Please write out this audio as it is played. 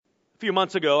few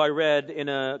months ago, I read in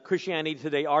a Christianity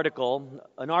Today article,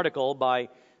 an article by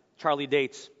Charlie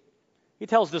Dates. He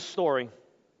tells this story.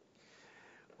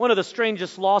 One of the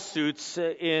strangest lawsuits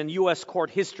in U.S. court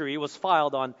history was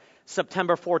filed on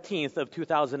September 14th of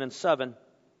 2007.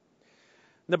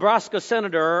 Nebraska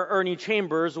Senator Ernie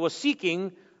Chambers was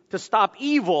seeking to stop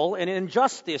evil and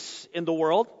injustice in the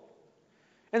world,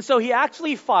 and so he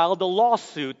actually filed a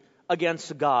lawsuit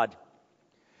against God.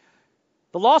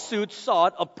 The lawsuit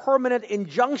sought a permanent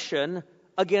injunction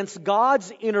against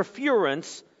God's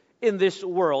interference in this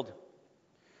world.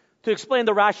 To explain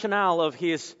the rationale of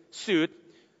his suit,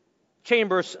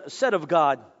 Chambers said of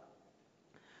God,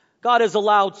 God has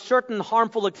allowed certain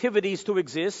harmful activities to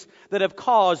exist that have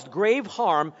caused grave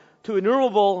harm to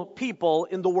innumerable people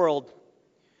in the world.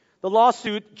 The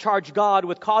lawsuit charged God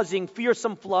with causing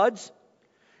fearsome floods,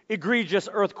 egregious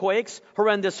earthquakes,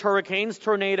 horrendous hurricanes,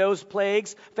 tornadoes,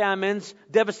 plagues, famines,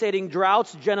 devastating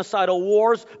droughts, genocidal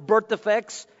wars, birth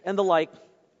defects, and the like.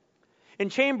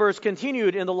 And Chambers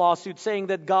continued in the lawsuit saying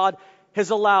that God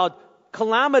has allowed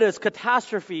calamitous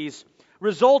catastrophes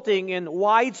resulting in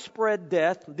widespread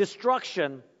death,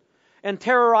 destruction, and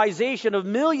terrorization of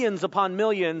millions upon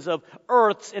millions of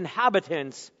Earth's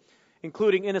inhabitants,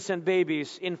 including innocent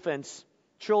babies, infants,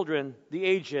 children, the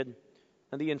aged,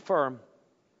 and the infirm,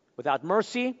 without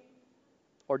mercy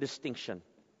or distinction.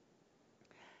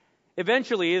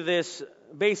 Eventually, this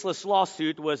baseless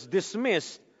lawsuit was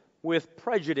dismissed with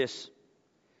prejudice.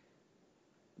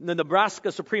 The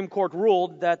Nebraska Supreme Court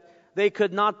ruled that they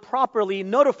could not properly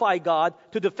notify God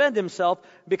to defend himself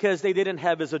because they didn't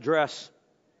have his address.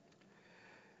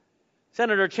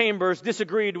 Senator Chambers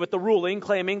disagreed with the ruling,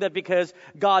 claiming that because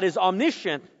God is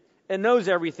omniscient and knows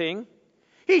everything,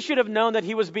 he should have known that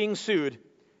he was being sued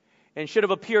and should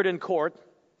have appeared in court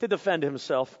to defend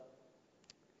himself.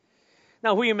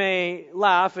 Now, we may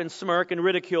laugh and smirk and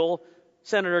ridicule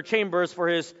Senator Chambers for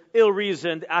his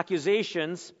ill-reasoned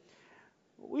accusations.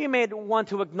 We may want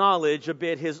to acknowledge a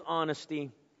bit his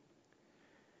honesty.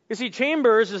 You see,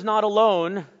 Chambers is not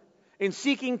alone in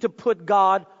seeking to put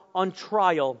God on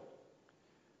trial.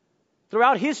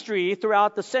 Throughout history,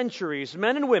 throughout the centuries,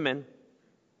 men and women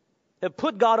have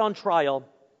put God on trial.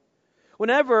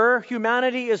 Whenever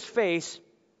humanity is faced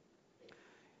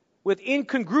with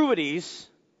incongruities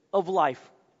of life,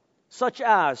 such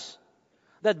as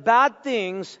that bad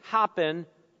things happen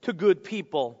to good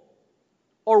people,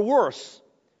 or worse,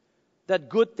 that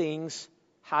good things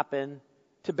happen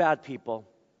to bad people.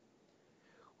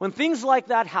 When things like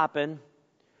that happen,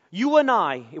 you and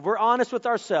I, if we're honest with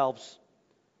ourselves,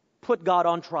 put God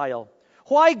on trial.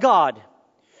 Why, God,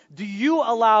 do you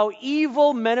allow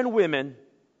evil men and women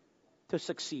to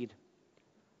succeed?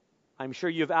 I'm sure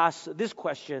you've asked this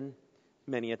question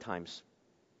many a times.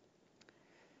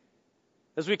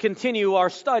 As we continue our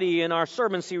study in our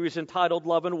sermon series entitled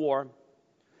Love and War,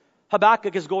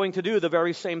 Habakkuk is going to do the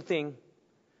very same thing.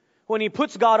 When he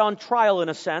puts God on trial in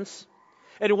a sense,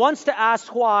 and wants to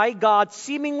ask why God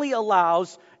seemingly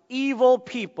allows evil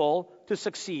people to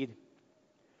succeed.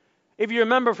 If you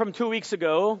remember from 2 weeks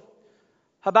ago,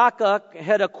 Habakkuk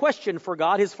had a question for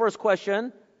God. His first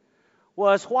question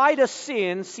was, why does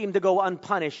sin seem to go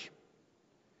unpunished?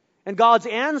 And God's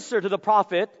answer to the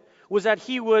prophet was that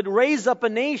he would raise up a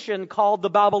nation called the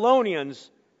Babylonians,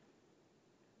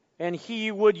 and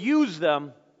he would use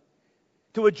them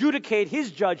to adjudicate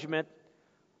his judgment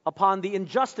upon the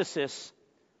injustices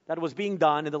that was being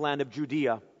done in the land of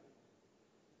Judea.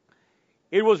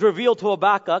 It was revealed to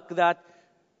Habakkuk that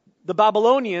the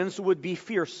Babylonians would be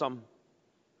fearsome.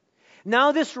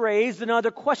 Now this raised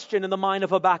another question in the mind of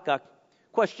Habakkuk.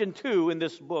 Question 2 in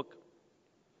this book.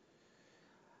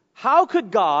 How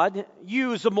could God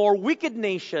use a more wicked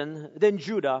nation than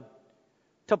Judah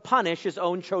to punish his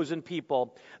own chosen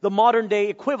people? The modern day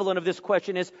equivalent of this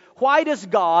question is, why does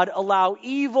God allow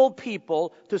evil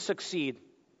people to succeed?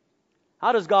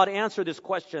 How does God answer this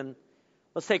question?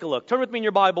 Let's take a look. Turn with me in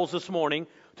your Bibles this morning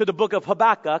to the book of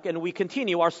Habakkuk, and we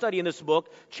continue our study in this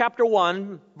book, chapter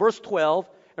 1, verse 12,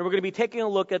 and we're going to be taking a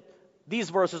look at these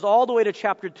verses all the way to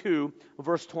chapter 2,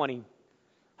 verse 20.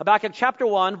 Habakkuk chapter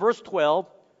 1, verse 12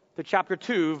 to chapter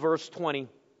 2, verse 20.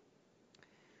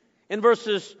 In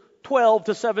verses 12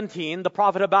 to 17, the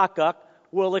prophet Habakkuk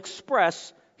will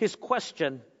express his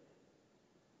question.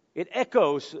 It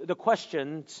echoes the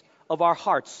questions of our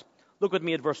hearts. Look with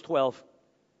me at verse 12.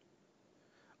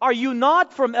 Are you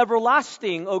not from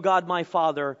everlasting, O God my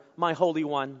Father, my Holy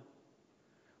One?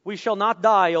 We shall not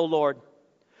die, O Lord.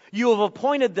 You have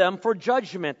appointed them for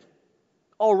judgment.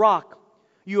 O Rock,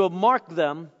 you have marked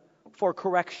them for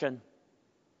correction.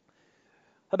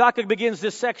 Habakkuk begins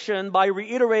this section by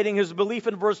reiterating his belief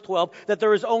in verse 12 that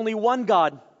there is only one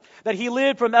God, that He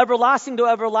lived from everlasting to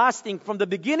everlasting, from the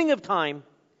beginning of time,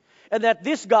 and that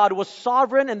this God was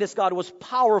sovereign and this God was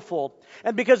powerful.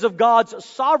 And because of God's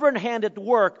sovereign hand at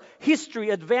work, history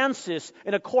advances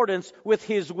in accordance with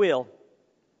His will.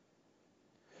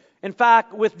 In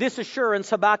fact, with this assurance,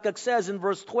 Habakkuk says in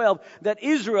verse 12 that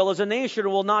Israel as a nation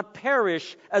will not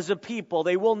perish as a people.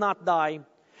 They will not die.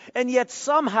 And yet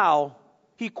somehow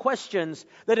he questions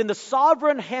that in the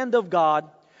sovereign hand of God,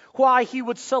 why He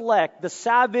would select the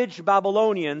savage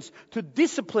Babylonians to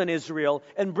discipline Israel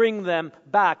and bring them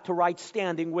back to right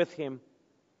standing with Him.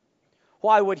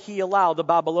 Why would He allow the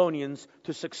Babylonians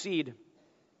to succeed?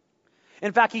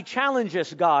 In fact, he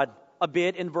challenges God a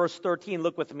bit in verse 13.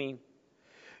 Look with me.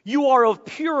 You are of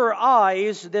purer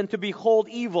eyes than to behold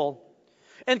evil,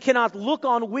 and cannot look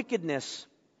on wickedness.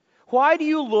 Why do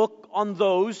you look on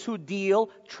those who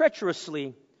deal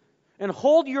treacherously? And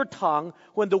hold your tongue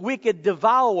when the wicked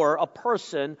devour a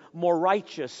person more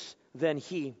righteous than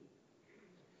he.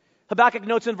 Habakkuk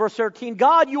notes in verse 13,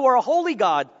 God, you are a holy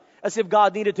God, as if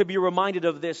God needed to be reminded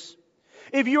of this.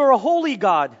 If you are a holy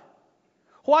God,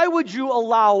 why would you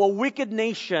allow a wicked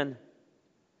nation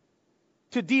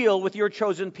to deal with your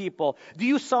chosen people? Do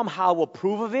you somehow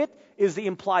approve of it? Is the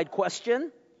implied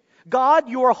question. God,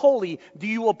 you are holy. Do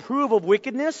you approve of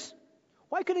wickedness?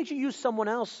 Why couldn't you use someone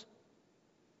else?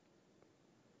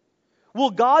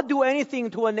 Will God do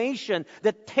anything to a nation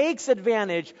that takes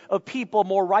advantage of people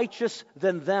more righteous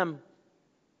than them?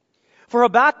 For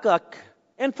Habakkuk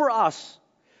and for us,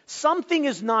 something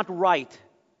is not right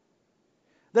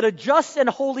that a just and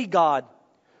holy God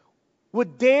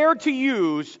would dare to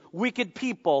use wicked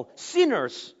people,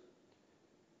 sinners,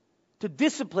 to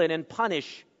discipline and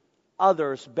punish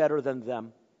others better than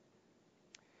them.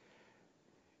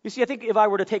 You see, I think if I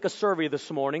were to take a survey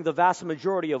this morning, the vast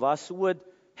majority of us would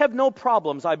have no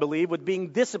problems, I believe, with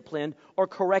being disciplined or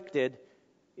corrected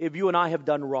if you and I have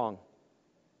done wrong.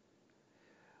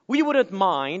 We wouldn't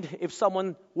mind if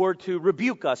someone were to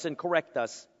rebuke us and correct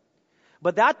us.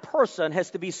 But that person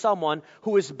has to be someone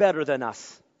who is better than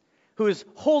us, who is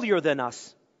holier than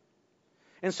us.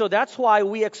 And so that's why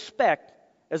we expect,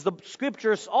 as the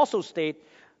scriptures also state,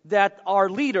 that our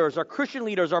leaders, our Christian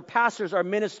leaders, our pastors, our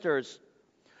ministers,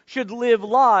 should live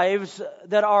lives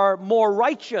that are more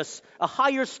righteous, a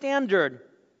higher standard,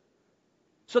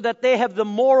 so that they have the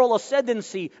moral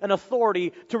ascendancy and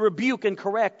authority to rebuke and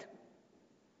correct.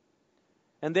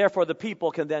 And therefore the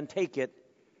people can then take it.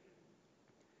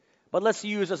 But let's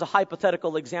use as a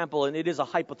hypothetical example, and it is a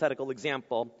hypothetical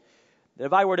example, that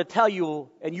if I were to tell you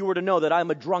and you were to know that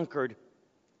I'm a drunkard,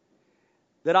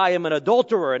 that I am an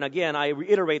adulterer, and again I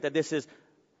reiterate that this is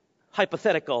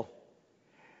hypothetical,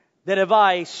 that if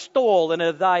I stole and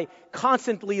if I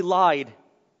constantly lied,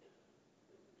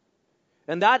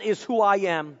 and that is who I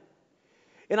am,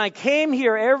 and I came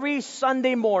here every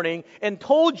Sunday morning and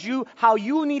told you how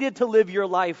you needed to live your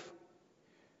life,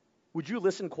 would you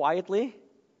listen quietly?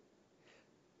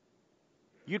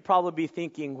 You'd probably be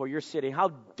thinking where you're sitting, how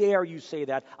dare you say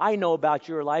that? I know about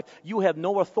your life. You have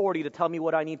no authority to tell me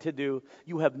what I need to do.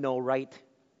 You have no right.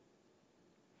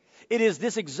 It is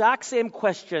this exact same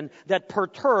question that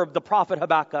perturbed the prophet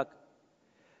Habakkuk.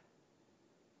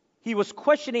 He was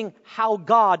questioning how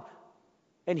God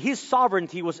and His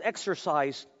sovereignty was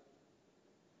exercised.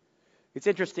 It's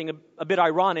interesting, a bit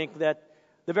ironic, that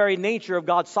the very nature of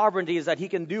God's sovereignty is that He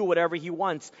can do whatever He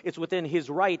wants. It's within His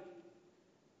right.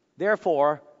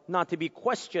 Therefore, not to be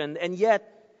questioned, and yet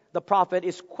the prophet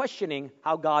is questioning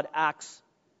how God acts.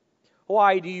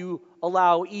 Why do you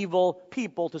allow evil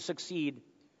people to succeed?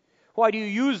 Why do you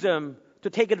use them to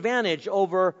take advantage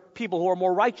over people who are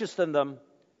more righteous than them?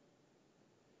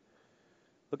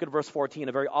 Look at verse 14,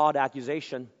 a very odd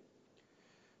accusation.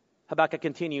 Habakkuk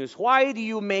continues, why do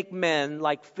you make men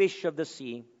like fish of the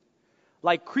sea,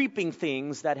 like creeping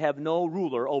things that have no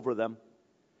ruler over them?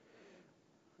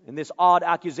 In this odd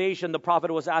accusation, the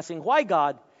prophet was asking, why,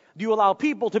 God, do you allow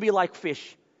people to be like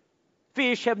fish?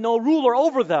 Fish have no ruler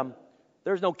over them.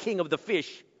 There's no king of the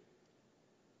fish.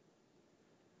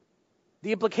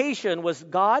 The implication was,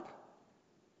 God,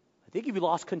 I think you've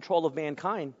lost control of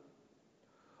mankind.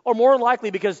 Or more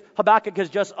likely, because Habakkuk has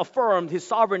just affirmed his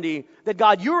sovereignty, that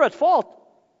God, you're at fault.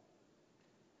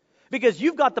 Because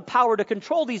you've got the power to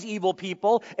control these evil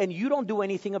people, and you don't do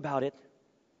anything about it.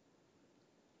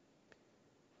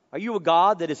 Are you a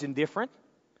God that is indifferent?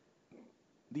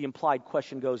 The implied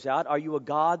question goes out. Are you a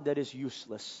God that is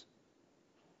useless?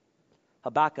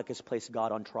 Habakkuk has placed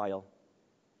God on trial.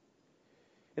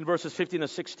 In verses 15 to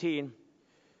 16,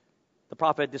 the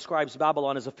prophet describes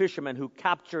Babylon as a fisherman who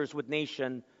captures with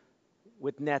nation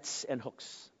with nets and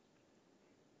hooks.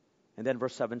 And then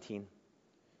verse 17.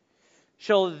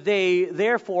 Shall they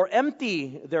therefore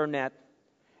empty their net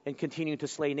and continue to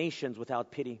slay nations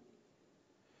without pity?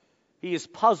 He is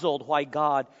puzzled why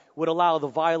God would allow the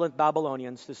violent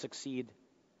Babylonians to succeed,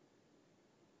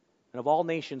 and of all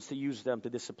nations to use them to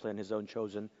discipline his own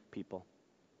chosen people.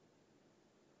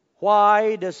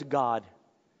 Why does God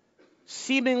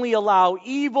seemingly allow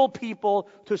evil people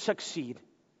to succeed?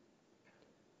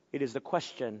 It is the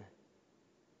question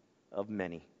of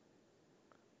many.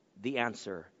 The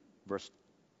answer, verse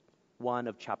 1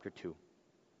 of chapter 2.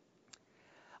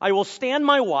 I will stand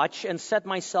my watch and set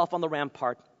myself on the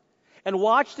rampart and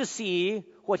watch to see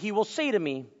what he will say to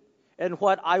me and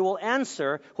what I will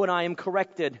answer when I am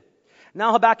corrected.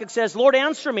 Now Habakkuk says, Lord,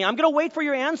 answer me. I'm going to wait for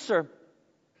your answer.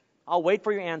 I'll wait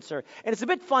for your answer. And it's a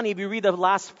bit funny if you read the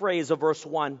last phrase of verse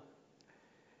 1.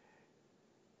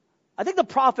 I think the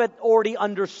prophet already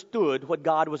understood what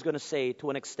God was going to say to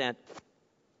an extent.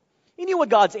 He knew what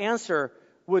God's answer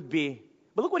would be.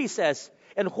 But look what he says.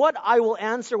 And what I will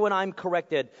answer when I'm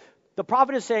corrected. The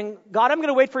prophet is saying, God, I'm going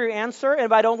to wait for your answer. And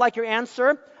if I don't like your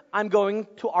answer, I'm going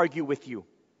to argue with you.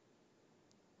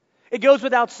 It goes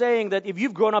without saying that if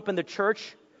you've grown up in the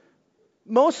church,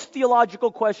 most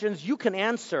theological questions you can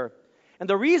answer. And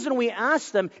the reason we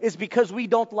ask them is because we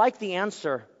don't like the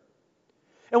answer.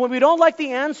 And when we don't like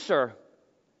the answer,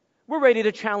 we're ready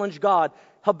to challenge God.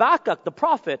 Habakkuk, the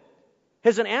prophet,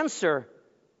 has an answer.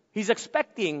 He's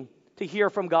expecting to hear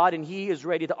from God, and he is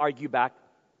ready to argue back.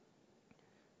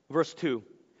 Verse 2.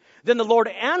 Then the Lord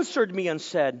answered me and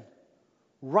said,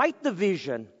 write the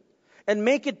vision and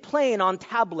make it plain on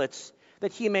tablets,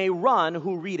 that he may run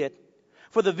who read it.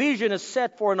 For the vision is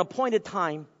set for an appointed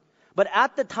time, but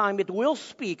at the time it will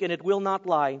speak and it will not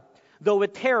lie. Though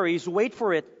it tarries, wait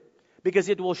for it, because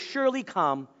it will surely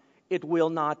come, it will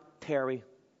not tarry.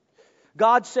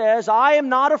 God says, I am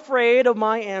not afraid of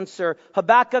my answer.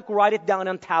 Habakkuk, write it down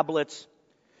on tablets.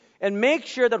 And make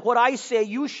sure that what I say,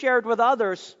 you share it with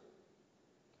others.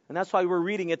 And that's why we're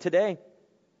reading it today.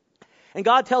 And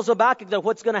God tells Habakkuk that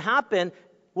what's going to happen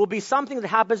will be something that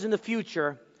happens in the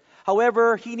future.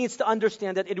 However, he needs to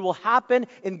understand that it will happen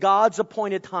in God's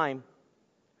appointed time.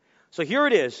 So here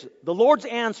it is, the Lord's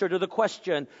answer to the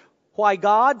question, why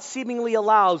God seemingly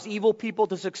allows evil people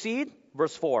to succeed.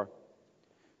 Verse 4.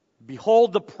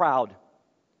 Behold the proud.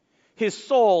 His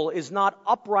soul is not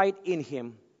upright in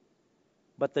him,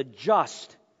 but the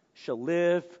just shall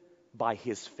live by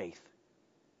his faith.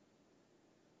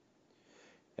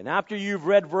 And after you've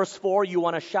read verse 4, you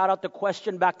want to shout out the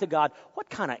question back to God. What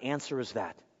kind of answer is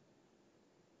that?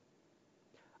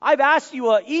 I've asked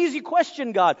you an easy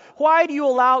question, God. Why do you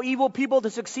allow evil people to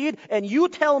succeed? And you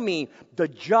tell me, the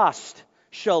just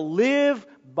shall live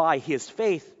by his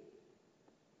faith.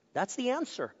 That's the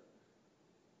answer.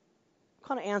 What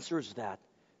kind of answer is that?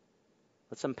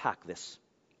 Let's unpack this.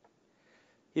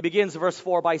 He begins verse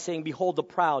 4 by saying, behold the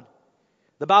proud.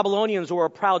 The Babylonians were a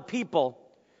proud people.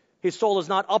 His soul is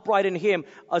not upright in him.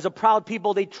 As a proud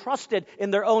people, they trusted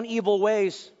in their own evil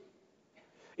ways.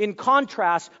 In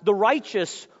contrast, the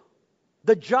righteous,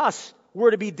 the just,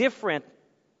 were to be different.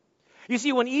 You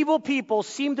see, when evil people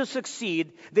seem to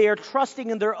succeed, they are trusting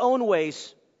in their own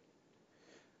ways.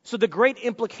 So the great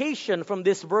implication from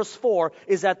this verse 4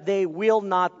 is that they will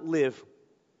not live.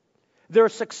 Their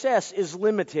success is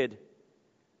limited.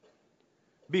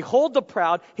 Behold the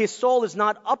proud, his soul is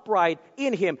not upright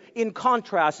in him. In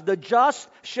contrast, the just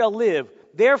shall live.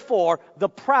 Therefore, the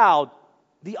proud,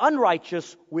 the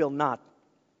unrighteous, will not.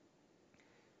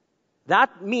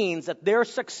 That means that their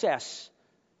success,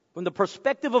 from the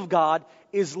perspective of God,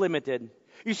 is limited.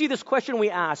 You see, this question we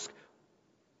ask,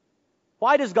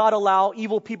 why does God allow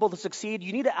evil people to succeed?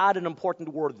 You need to add an important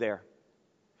word there.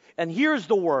 And here's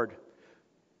the word.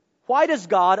 Why does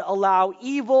God allow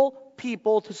evil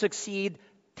people to succeed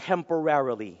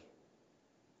temporarily?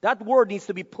 That word needs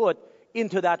to be put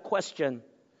into that question.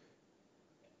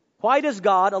 Why does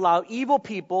God allow evil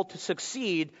people to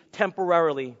succeed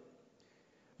temporarily?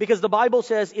 Because the Bible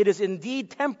says it is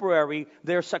indeed temporary,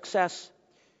 their success.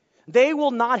 They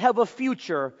will not have a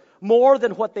future more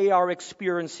than what they are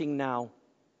experiencing now.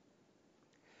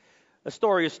 A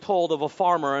story is told of a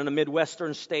farmer in a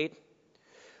Midwestern state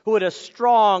who had a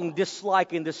strong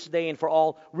dislike and disdain for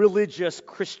all religious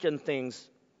Christian things.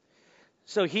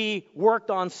 So he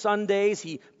worked on Sundays,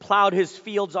 he plowed his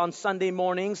fields on Sunday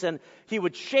mornings, and he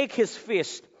would shake his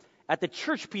fist at the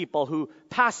church people who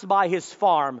passed by his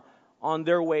farm on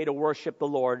their way to worship the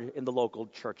Lord in the local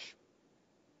church.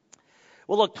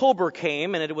 Well, October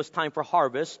came, and it was time for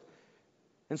harvest.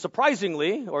 And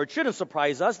surprisingly, or it shouldn't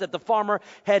surprise us, that the farmer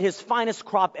had his finest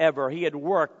crop ever. He had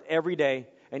worked every day,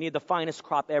 and he had the finest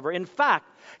crop ever. In fact,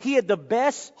 he had the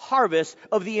best harvest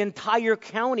of the entire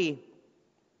county.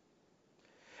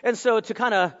 And so to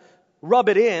kind of rub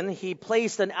it in, he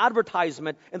placed an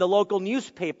advertisement in the local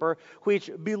newspaper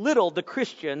which belittled the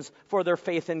Christians for their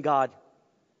faith in God.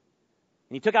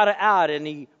 And he took out an ad and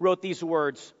he wrote these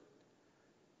words: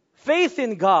 "Faith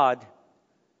in God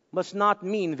must not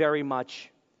mean very much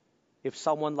if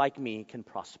someone like me can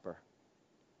prosper.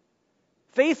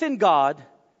 Faith in God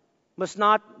must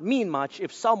not mean much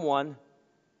if someone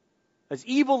as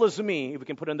evil as me, if we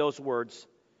can put in those words,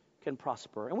 can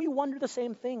prosper." And we wonder the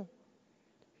same thing.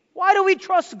 Why do we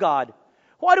trust God?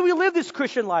 Why do we live this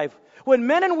Christian life when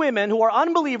men and women who are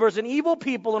unbelievers and evil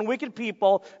people and wicked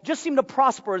people just seem to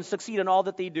prosper and succeed in all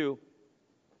that they do?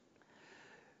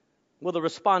 Well, the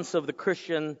response of the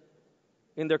Christian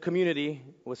in their community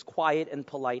was quiet and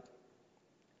polite.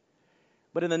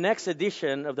 But in the next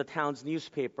edition of the town's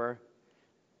newspaper,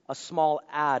 a small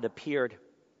ad appeared.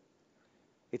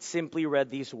 It simply read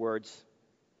these words: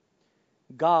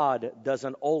 "God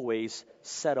doesn't always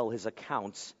settle his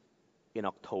accounts in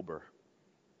October."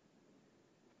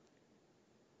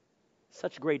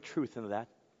 Such great truth in that.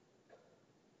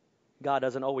 God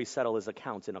doesn't always settle his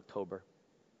accounts in October.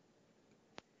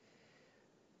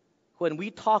 When we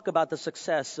talk about the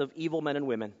success of evil men and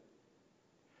women,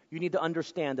 you need to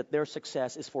understand that their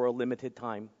success is for a limited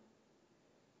time.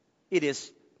 It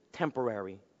is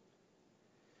temporary. The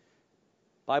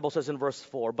Bible says in verse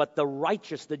 4, "But the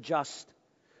righteous, the just,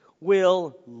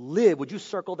 will live." Would you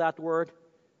circle that word?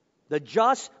 The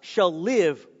just shall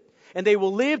live, and they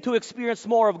will live to experience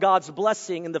more of God's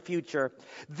blessing in the future.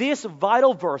 This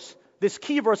vital verse, this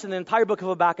key verse in the entire book of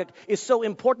Habakkuk, is so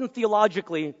important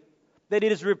theologically that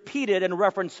it is repeated and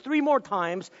referenced 3 more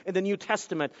times in the New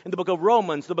Testament, in the book of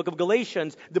Romans, the book of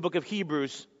Galatians, the book of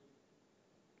Hebrews.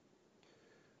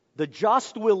 The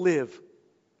just will live.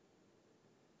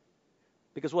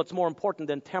 Because what's more important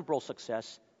than temporal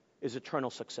success is eternal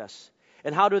success.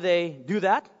 And how do they do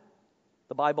that?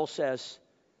 The Bible says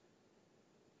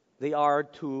they are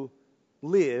to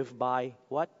live by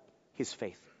what? His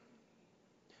faith.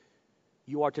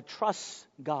 You are to trust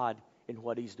God in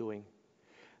what He's doing.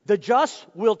 The just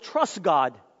will trust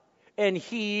God, and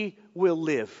he will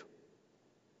live.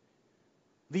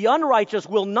 The unrighteous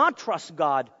will not trust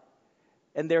God,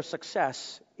 and their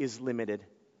success is limited.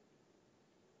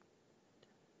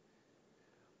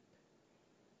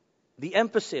 The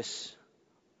emphasis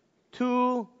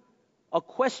to a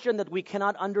question that we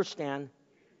cannot understand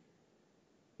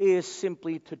is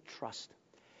simply to trust.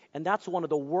 And that's one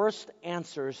of the worst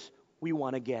answers we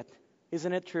want to get.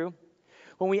 Isn't it true?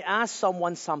 When we ask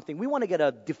someone something, we want to get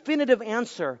a definitive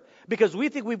answer because we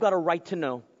think we've got a right to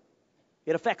know.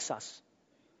 It affects us.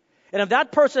 And if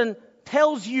that person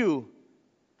tells you,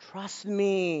 "Trust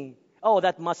me," oh,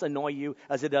 that must annoy you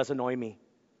as it does annoy me.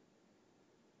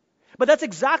 But that's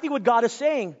exactly what God is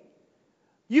saying.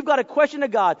 You've got a question to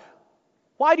God.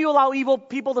 Why do you allow evil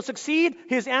people to succeed?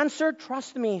 His answer: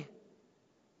 trust me.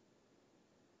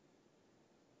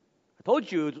 I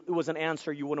told you it was an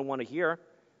answer you wouldn't want to hear.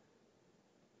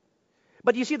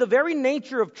 But you see, the very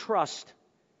nature of trust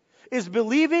is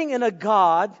believing in a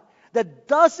God that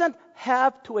doesn't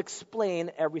have to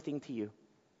explain everything to you.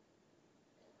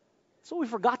 So we've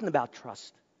forgotten about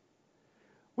trust.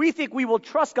 We think we will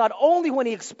trust God only when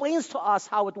He explains to us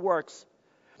how it works.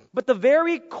 But the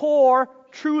very core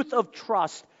truth of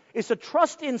trust is to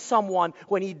trust in someone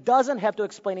when He doesn't have to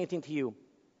explain anything to you.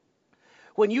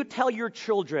 When you tell your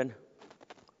children,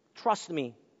 "Trust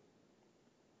me,"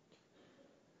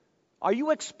 are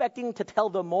you expecting to tell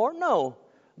them more? No.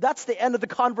 That's the end of the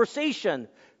conversation.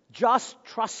 Just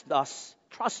trust us.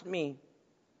 Trust me.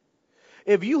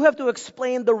 If you have to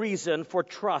explain the reason for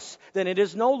trust, then it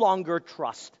is no longer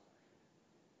trust.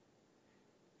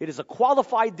 It is a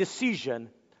qualified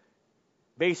decision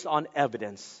based on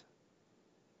evidence.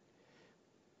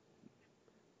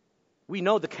 We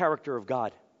know the character of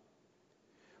God.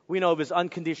 We know of His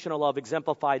unconditional love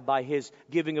exemplified by His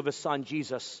giving of His Son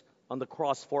Jesus on the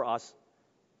cross for us.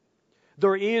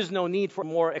 There is no need for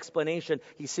more explanation.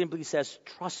 He simply says,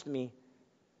 "Trust me."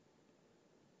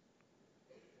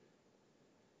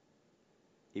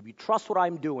 If you trust what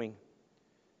I'm doing,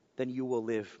 then you will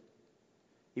live.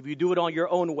 If you do it on your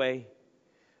own way,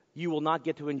 you will not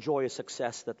get to enjoy a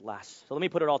success that lasts. So let me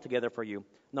put it all together for you.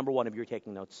 Number 1, if you're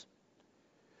taking notes.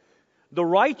 The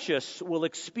righteous will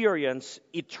experience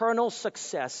eternal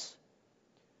success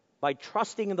by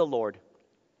trusting in the Lord,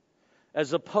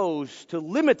 as opposed to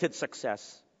limited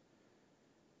success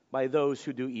by those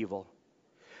who do evil.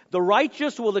 The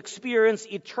righteous will experience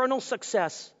eternal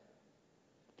success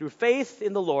through faith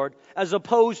in the Lord, as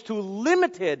opposed to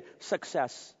limited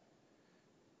success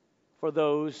for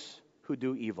those who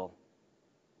do evil.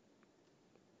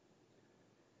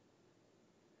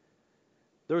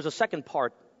 There is a second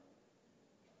part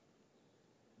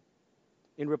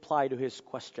in reply to his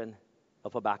question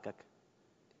of Habakkuk.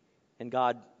 And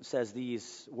God says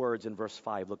these words in verse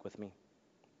 5. Look with me.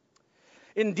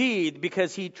 Indeed,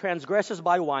 because he transgresses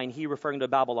by wine, he referring to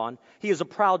Babylon, he is a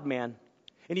proud man,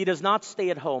 and he does not stay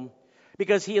at home.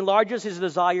 Because he enlarges his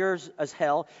desires as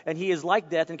hell, and he is like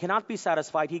death and cannot be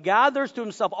satisfied. He gathers to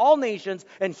himself all nations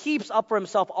and heaps up for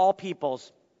himself all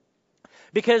peoples.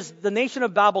 Because the nation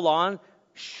of Babylon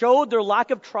showed their lack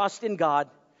of trust in God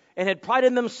and had pride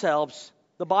in themselves,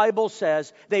 the Bible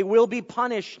says they will be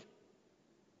punished.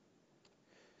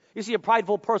 You see, a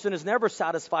prideful person is never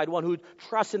satisfied, one who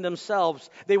trusts in themselves.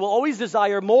 They will always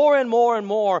desire more and more and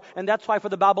more, and that's why for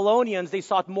the Babylonians, they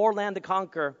sought more land to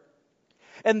conquer.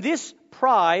 And this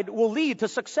pride will lead to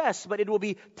success, but it will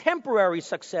be temporary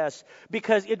success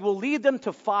because it will lead them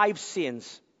to 5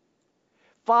 sins.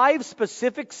 5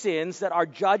 specific sins that are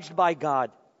judged by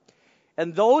God.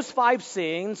 And those 5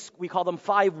 sins, we call them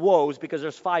 5 woes because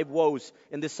there's 5 woes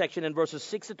in this section in verses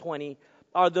 6 to 20,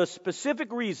 are the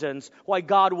specific reasons why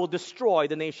God will destroy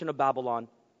the nation of Babylon.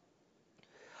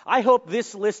 I hope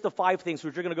this list of 5 things,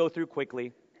 which we're going to go through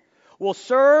quickly, will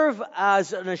serve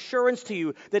as an assurance to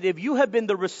you that if you have been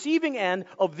the receiving end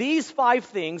of these 5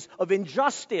 things of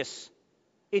injustice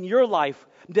in your life,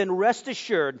 then rest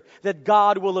assured that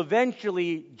God will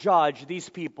eventually judge these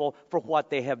people for what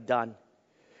they have done.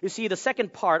 You see, the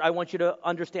second part I want you to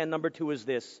understand, number 2, is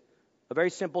this, a very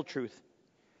simple truth.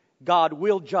 God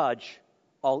will judge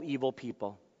all evil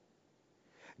people.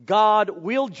 God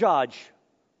will judge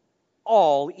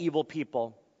all evil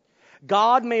people.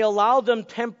 God may allow them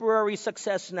temporary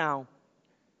success now,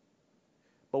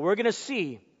 but we're going to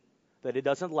see that it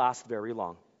doesn't last very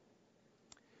long.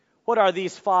 What are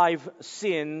these 5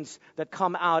 sins that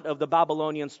come out of the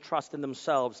Babylonians' trust in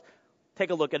themselves? Take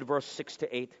a look at verse 6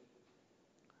 to 8.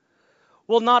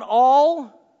 Will not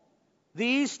all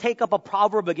these take up a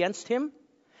proverb against him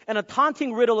and a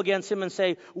taunting riddle against him and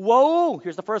say, woe,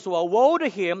 here's the first one, woe to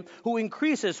him who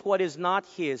increases what is not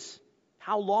his.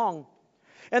 How long?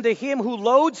 And to him who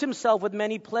loads himself with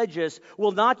many pledges,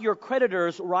 will not your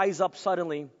creditors rise up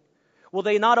suddenly? Will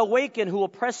they not awaken who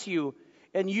oppress you,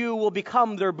 and you will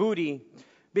become their booty?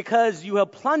 Because you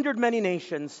have plundered many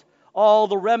nations, all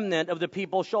the remnant of the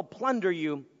people shall plunder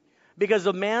you, because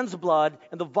of man's blood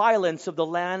and the violence of the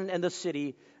land and the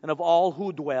city, and of all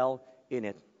who dwell in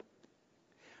it.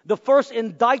 The first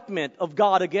indictment of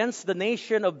God against the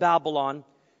nation of Babylon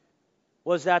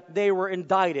was that they were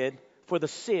indicted for the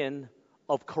sin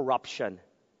of corruption.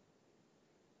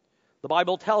 The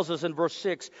Bible tells us in verse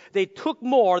 6, they took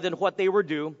more than what they were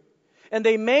due, and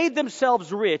they made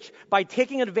themselves rich by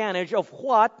taking advantage of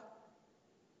what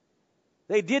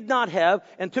they did not have,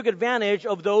 and took advantage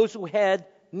of those who had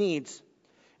needs.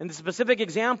 And the specific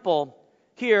example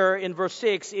here in verse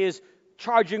 6 is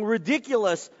charging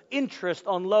ridiculous interest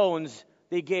on loans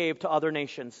they gave to other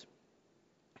nations.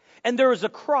 And there is a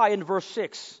cry in verse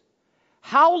 6.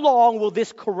 How long will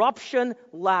this corruption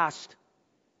last?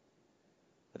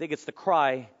 I think it's the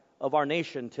cry of our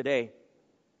nation today.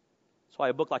 That's why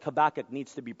a book like Habakkuk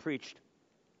needs to be preached.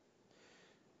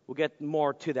 We'll get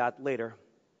more to that later.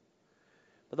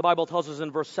 But the Bible tells us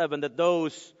in verse 7 that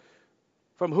those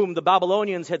from whom the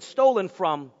Babylonians had stolen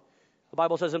from, the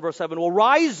Bible says in verse 7, will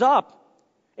rise up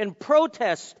and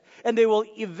protest, and they will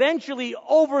eventually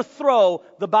overthrow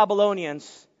the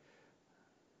Babylonians.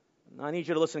 Now, I need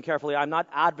you to listen carefully. I'm not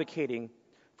advocating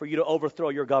for you to overthrow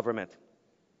your government.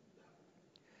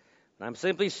 What I'm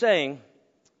simply saying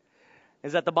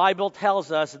is that the Bible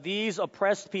tells us these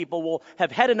oppressed people will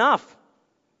have had enough,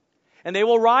 and they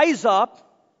will rise up.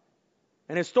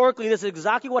 And historically, this is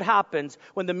exactly what happens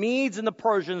when the Medes and the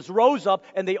Persians rose up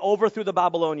and they overthrew the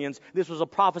Babylonians. This was a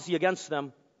prophecy against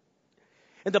them.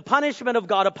 And the punishment of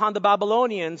God upon the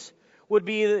Babylonians would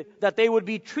be that they would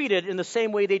be treated in the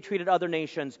same way they treated other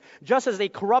nations. Just as they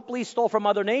corruptly stole from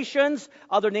other nations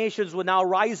would now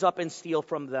rise up and steal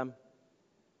from them.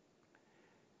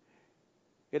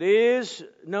 It is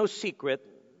no secret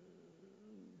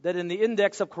that in the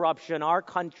index of corruption, our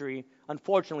country,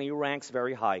 unfortunately, ranks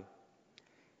very high.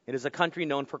 It is a country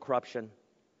known for corruption.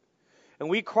 And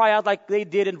we cry out like they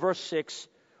did in verse 6,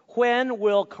 when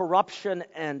will corruption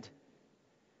end?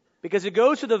 Because it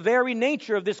goes to the very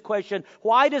nature of this question,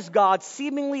 why does God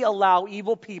seemingly allow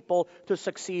evil people to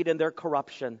succeed in their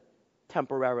corruption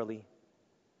temporarily?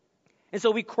 And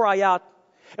so we cry out,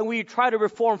 And we try to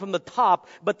reform from the top,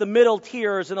 but the middle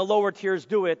tiers and the lower tiers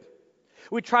do it.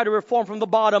 We try to reform from the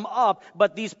bottom up,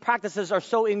 but these practices are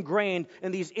so ingrained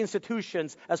in these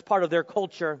institutions as part of their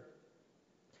culture.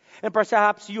 And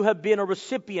perhaps you have been a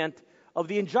recipient of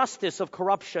the injustice of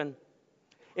corruption,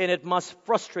 and it must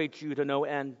frustrate you to no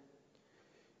end.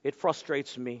 It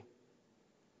frustrates me.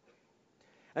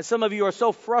 And some of you are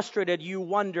so frustrated you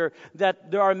wonder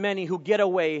that there are many who get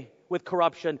away with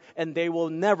corruption and they will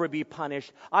never be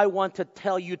punished. I want to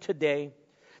tell you today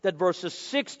that verses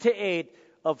 6 to 8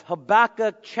 of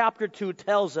Habakkuk chapter 2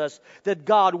 tells us that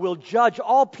God will judge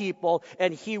all people,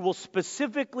 and He will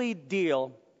specifically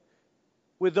deal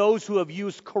with those who have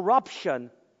used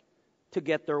corruption to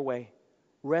get their way.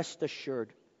 Rest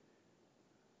assured.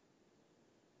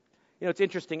 You know, it's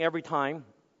interesting, every time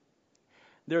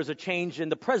there's a change in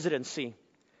the presidency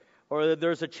or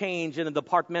there's a change in a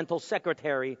departmental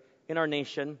secretary in our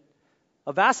nation,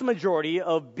 a vast majority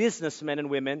of businessmen and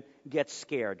women get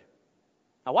scared.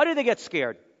 Now, why do they get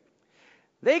scared?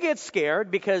 They get scared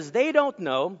because they don't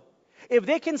know if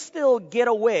they can still get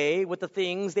away with the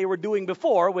things they were doing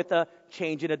before with a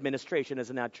change in administration.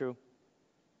 Isn't that true?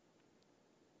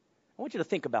 I want you to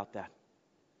think about that.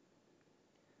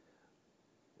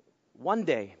 One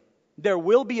day, there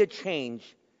will be a change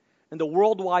in the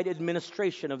worldwide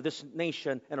administration of this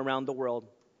nation and around the world.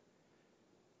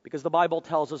 Because the Bible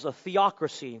tells us a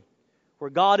theocracy where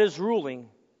God is ruling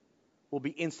will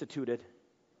be instituted.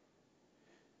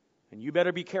 And you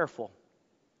better be careful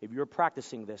if you're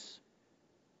practicing this.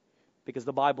 Because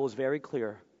the Bible is very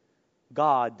clear.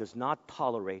 God does not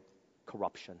tolerate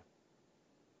corruption.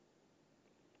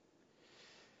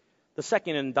 The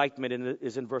second indictment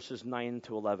is in verses 9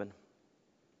 to 11.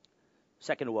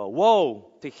 Second woe.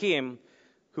 Woe to him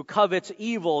who covets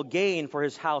evil gain for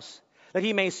his house, that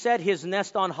he may set his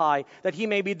nest on high, that he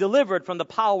may be delivered from the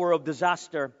power of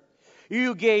disaster.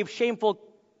 You gave shameful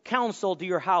counsel to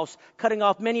your house, cutting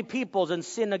off many peoples and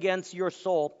sin against your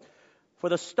soul. For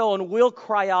the stone will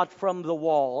cry out from the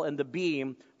wall, and the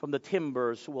beam from the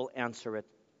timbers will answer it.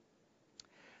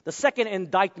 The second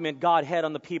indictment God had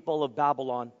on the people of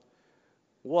Babylon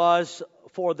was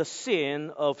for the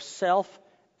sin of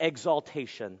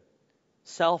self-exaltation.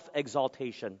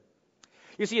 Self-exaltation.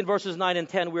 You see, in verses 9 and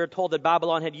 10, we are told that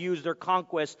Babylon had used their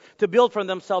conquest to build for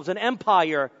themselves an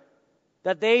empire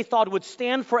that they thought would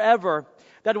stand forever,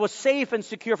 that was safe and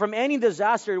secure from any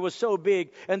disaster. It was so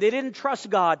big, and they didn't trust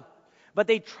God, but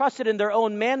they trusted in their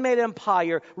own man-made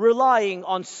empire, relying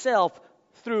on self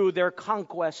through their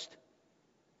conquest.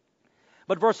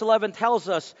 But verse 11 tells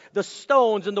us the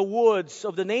stones and the woods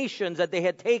of the nations that they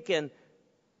had taken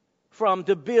from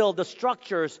to build the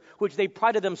structures which they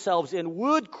prided themselves in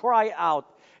would cry out,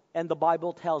 and the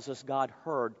Bible tells us God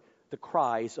heard the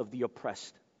cries of the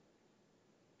oppressed.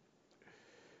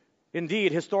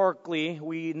 Indeed, historically,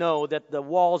 we know that the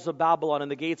walls of Babylon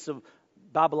and the gates of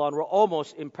Babylon were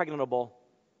almost impregnable.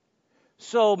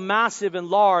 So massive and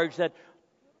large that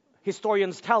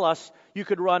historians tell us you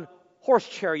could run horse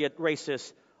chariot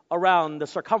races around the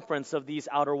circumference of these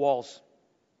outer walls.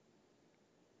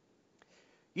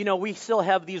 You know, we still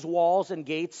have these walls and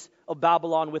gates of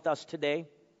Babylon with us today.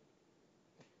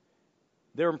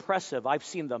 They're impressive. I've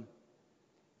seen them.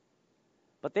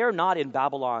 But they're not in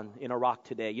Babylon in Iraq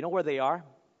today. You know where they are?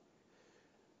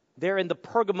 They're in the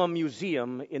Pergamum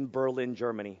Museum in Berlin,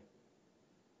 Germany.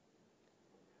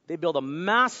 They built a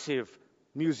massive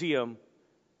museum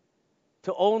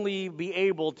to only be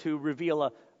able to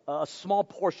reveal a small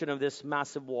portion of this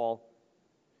massive wall.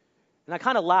 And I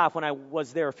kind of laughed when I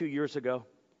was there a few years ago,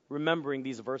 remembering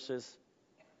these verses.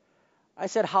 I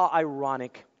said, how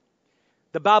ironic.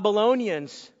 The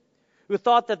Babylonians, who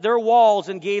thought that their walls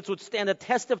and gates would stand a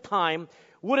test of time,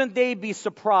 wouldn't they be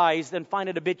surprised and find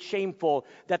it a bit shameful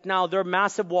that now their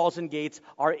massive walls and gates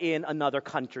are in another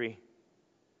country?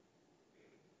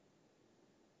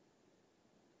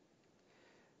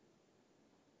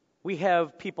 We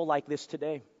have people like this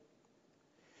today.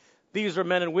 These are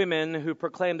men and women who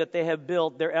proclaim that they have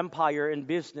built their empire in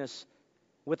business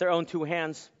with their own two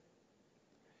hands.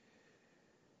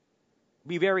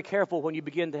 Be very careful when you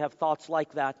begin to have thoughts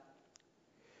like that.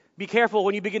 Be careful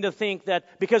when you begin to think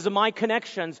that because of my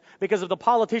connections, because of the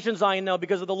politicians I know,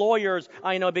 because of the lawyers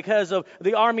I know, because of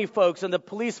the army folks and the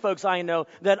police folks I know,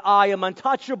 that I am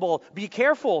untouchable. Be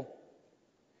careful,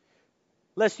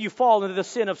 lest you fall into the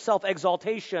sin of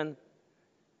self-exaltation.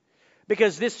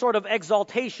 Because this sort of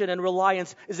exaltation and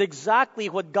reliance is exactly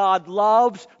what God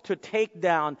loves to take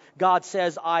down. God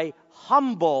says, I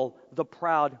humble the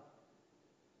proud.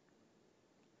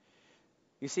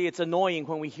 You see, it's annoying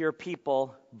when we hear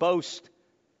people boast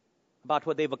about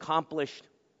what they've accomplished.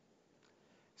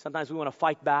 Sometimes we want to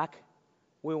fight back.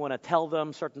 We want to tell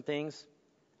them certain things.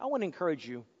 I want to encourage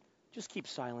you, just keep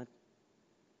silent.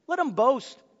 Let them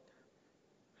boast.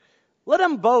 Let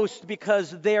them boast,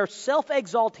 because their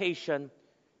self-exaltation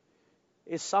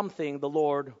is something the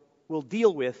Lord will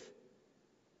deal with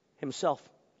himself.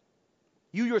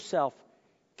 You yourself,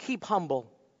 keep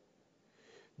humble.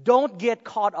 Don't get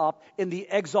caught up in the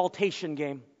exaltation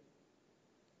game.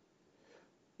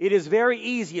 It is very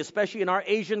easy, especially in our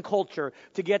Asian culture,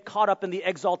 to get caught up in the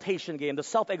exaltation game, the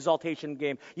self-exaltation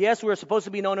game. Yes, we're supposed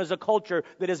to be known as a culture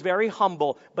that is very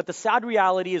humble, but the sad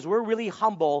reality is we're really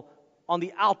humble on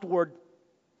the outward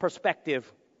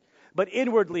perspective. But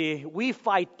inwardly, we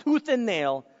fight tooth and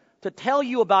nail to tell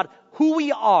you about who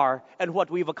we are and what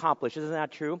we've accomplished. Isn't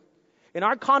that true? In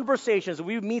our conversations,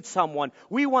 we meet someone,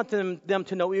 we want them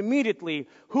to know immediately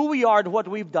who we are and what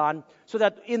we've done, so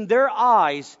that in their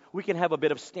eyes, we can have a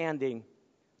bit of standing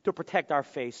to protect our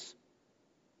face.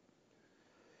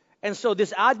 And so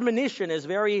this admonition is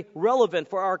very relevant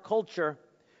for our culture.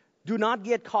 Do not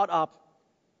get caught up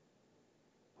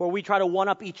where we try to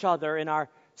one-up each other in our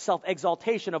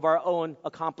self-exaltation of our own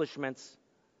accomplishments.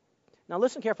 Now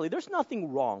listen carefully. There's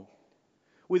nothing wrong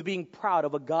with being proud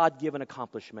of a God-given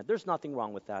accomplishment. There's nothing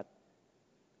wrong with that.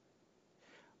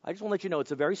 I just want to let you know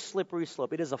it's a very slippery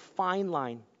slope. It is a fine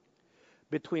line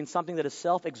between something that is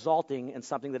self-exalting and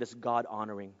something that is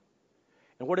God-honoring.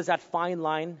 And where does that fine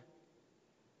line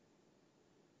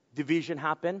division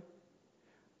happen?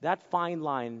 That fine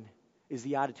line is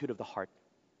the attitude of the heart.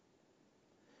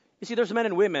 You see, there's men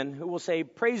and women who will say,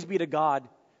 praise be to God.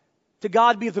 To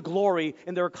God be the glory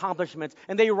in their accomplishments.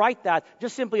 And they write that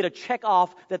just simply to check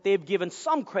off that they've given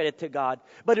some credit to God.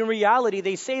 But in reality,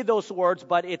 they say those words,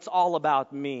 but it's all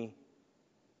about me.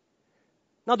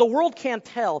 Now, the world can't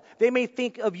tell. They may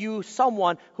think of you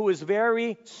someone who is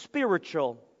very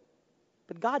spiritual.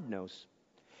 But God knows.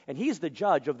 And He's the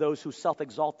judge of those who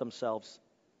self-exalt themselves.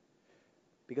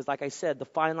 Because like I said, the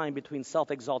fine line between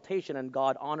self-exaltation and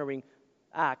God-honoring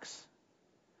acts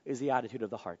is the attitude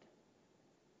of the heart.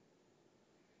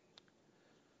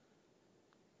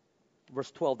 Verse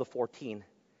 12 to 14,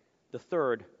 the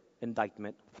third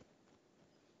indictment.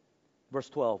 Verse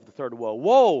 12, the third woe.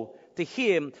 Woe to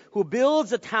him who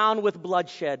builds a town with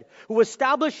bloodshed, who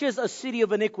establishes a city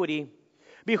of iniquity.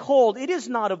 Behold, it is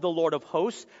not of the Lord of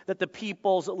hosts that the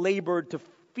peoples labored to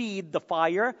feed the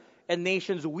fire, and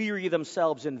nations weary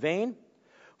themselves in vain.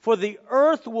 For the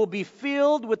earth will be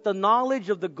filled with the knowledge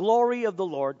of the glory of the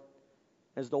Lord,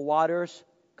 as the waters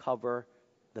cover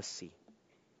the sea.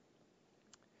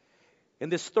 In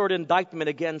this third indictment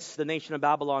against the nation of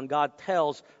Babylon, God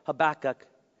tells Habakkuk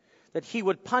that He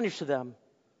would punish them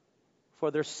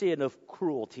for their sin of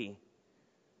cruelty.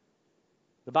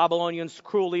 The Babylonians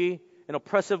cruelly and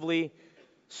oppressively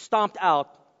stomped out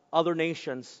other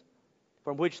nations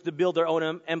from which to build their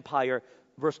own empire.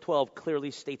 Verse 12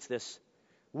 clearly states this.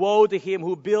 Woe to him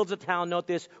who builds a town, note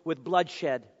this, with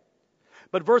bloodshed.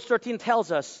 But verse 13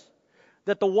 tells us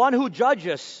that the one who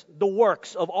judges the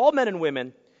works of all men and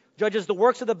women, judges the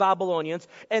works of the Babylonians,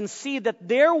 and see that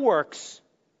their works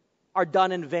are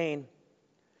done in vain.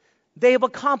 They have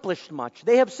accomplished much.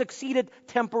 They have succeeded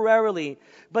temporarily.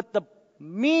 But the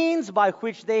means by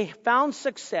which they found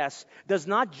success does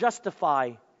not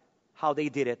justify how they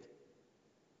did it.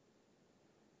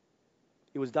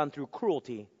 It was done through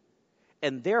cruelty.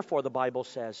 And therefore, the Bible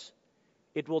says,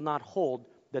 it will not hold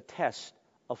the test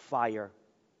of fire.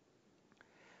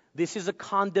 This is a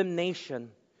condemnation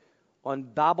on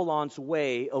Babylon's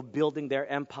way of building their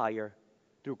empire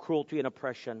through cruelty and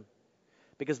oppression.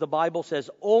 Because the Bible says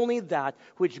only that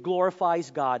which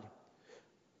glorifies God,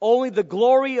 only the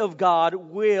glory of God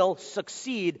will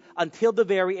succeed until the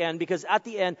very end, because at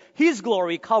the end, His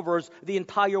glory covers the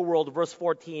entire world, verse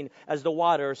 14, as the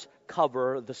waters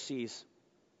cover the seas.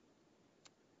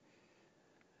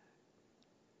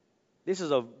 This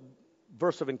is a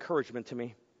verse of encouragement to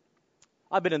me.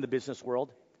 I've been in the business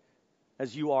world,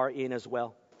 as you are in as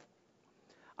well.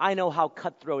 I know how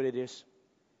cutthroat it is.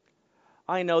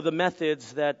 I know the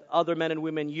methods that other men and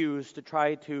women use to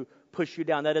try to push you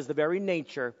down. That is the very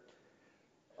nature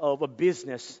of a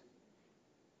business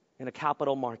in a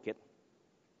capital market.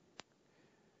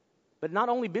 But not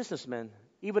only businessmen,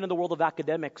 even in the world of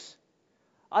academics.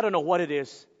 I don't know what it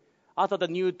is. I thought the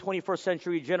new 21st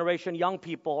century generation, young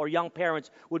people or young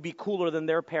parents would be cooler than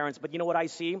their parents. But you know what I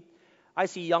see? I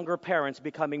see younger parents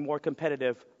becoming more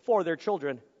competitive for their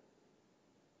children.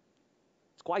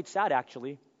 It's quite sad,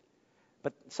 actually.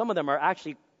 But some of them are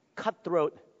actually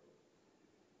cutthroat.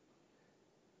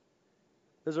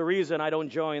 There's a reason I don't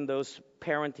join those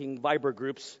parenting Viber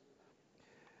groups.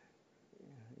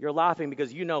 You're laughing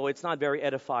because you know it's not very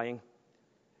edifying.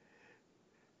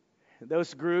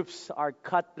 Those groups are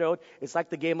cutthroat. It's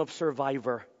like the game of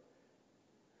Survivor.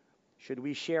 Should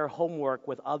we share homework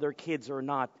with other kids or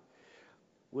not?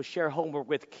 We'll share homework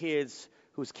with kids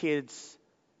whose kids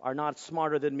are not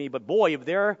smarter than me. But boy, if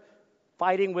they're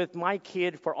fighting with my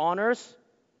kid for honors,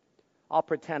 I'll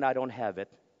pretend I don't have it.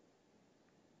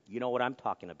 You know what I'm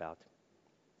talking about.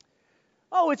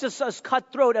 Oh, it's just as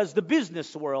cutthroat as the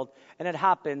business world, and it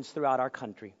happens throughout our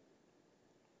country.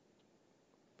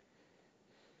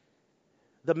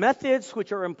 The methods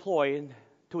which are employed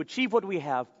to achieve what we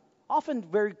have, often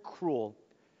very cruel.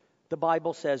 The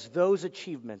Bible says those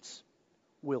achievements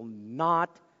will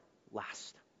not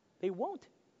last. They won't.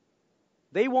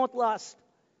 They won't last.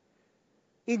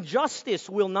 Injustice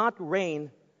will not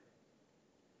reign.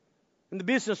 In the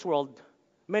business world,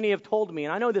 many have told me,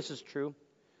 and I know this is true,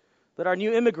 that our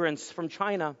new immigrants from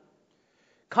China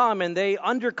come and they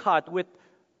undercut with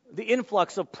the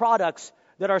influx of products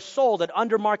that are sold at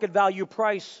under market value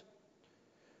price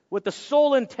with the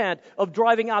sole intent of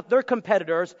driving out their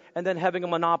competitors and then having a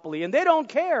monopoly. And they don't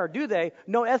care, do they?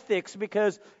 No ethics,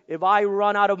 because if I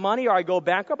run out of money or I go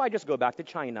bankrupt, I just go back to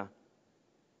China.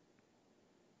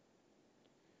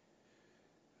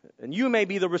 And you may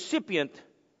be the recipient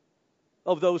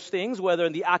of those things, whether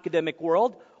in the academic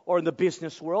world or in the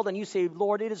business world, and you say,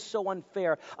 Lord, it is so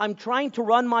unfair. I'm trying to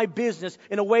run my business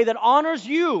in a way that honors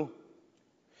you,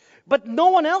 but no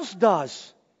one else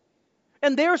does.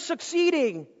 And they're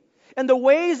succeeding. And the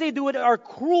ways they do it are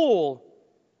cruel,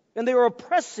 and they are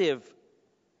oppressive.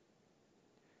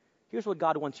 Here's what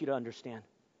God wants you to understand.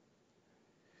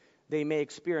 They may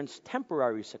experience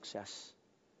temporary success,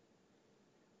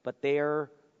 but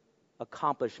their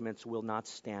accomplishments will not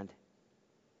stand.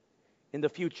 In the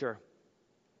future,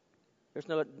 there's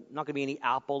not going to be any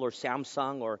Apple or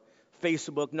Samsung or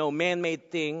Facebook, no man-made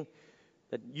thing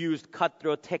that used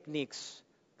cutthroat techniques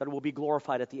that will be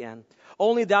glorified at the end.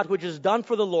 Only that which is done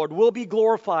for the Lord will be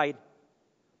glorified.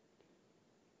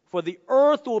 For the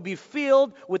earth will be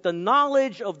filled with the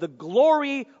knowledge of the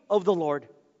glory of the Lord.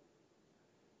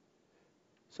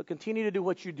 So continue to do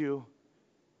what you do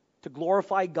to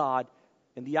glorify God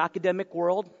in the academic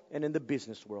world and in the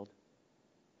business world.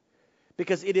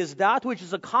 Because it is that which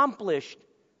is accomplished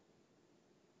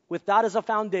with that as a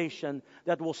foundation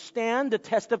that will stand the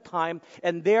test of time,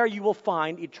 and there you will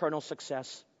find eternal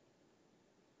success.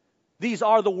 These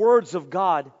are the words of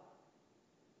God.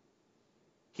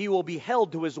 He will be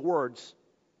held to His words.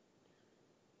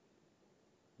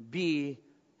 Be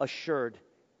assured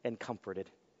and comforted.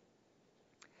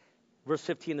 Verse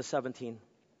 15 to 17.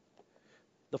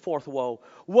 The fourth woe.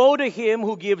 Woe to him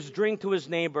who gives drink to his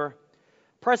neighbor,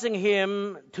 pressing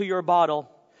him to your bottle,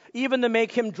 even to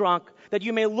make him drunk, that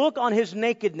you may look on his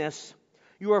nakedness.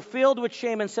 You are filled with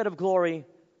shame instead of glory.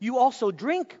 You also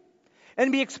drink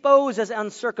and be exposed as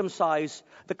uncircumcised.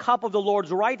 The cup of the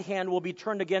Lord's right hand will be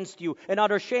turned against you, and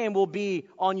utter shame will be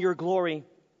on your glory.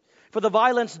 For the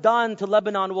violence done to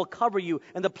Lebanon will cover you,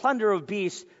 and the plunder of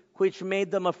beasts which made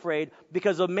them afraid,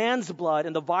 because of man's blood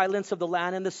and the violence of the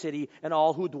land and the city and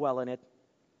all who dwell in it.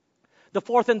 The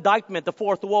fourth indictment, the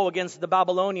fourth woe against the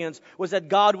Babylonians was that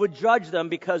God would judge them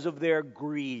because of their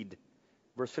greed.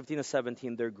 Verse 15 to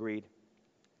 17, their greed.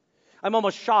 I'm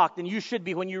almost shocked, and you should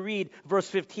be when you read verse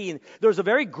 15. There's a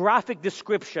very graphic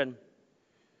description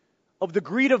of the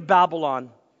greed of Babylon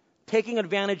taking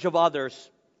advantage of others.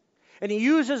 And he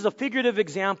uses a figurative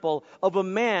example of a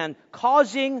man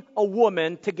causing a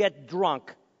woman to get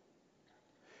drunk.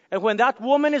 And when that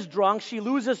woman is drunk, she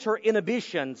loses her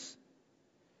inhibitions.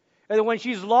 And when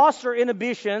she's lost her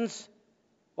inhibitions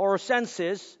or her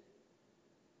senses,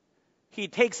 he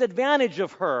takes advantage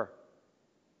of her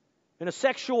in a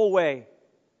sexual way.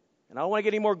 And I don't want to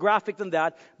get any more graphic than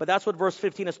that, but that's what verse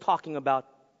 15 is talking about.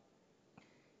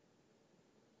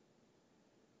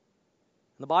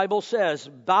 The Bible says,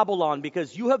 Babylon,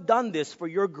 because you have done this for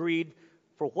your greed,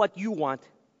 for what you want.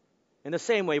 In the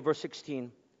same way, verse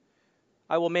 16,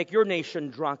 I will make your nation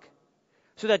drunk,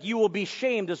 so that you will be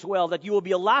shamed as well, that you will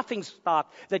be a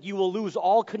laughingstock, that you will lose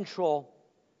all control.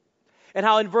 And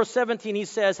how in verse 17 he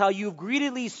says, how you've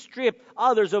greedily stripped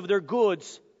others of their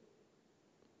goods.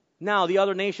 Now the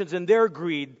other nations in their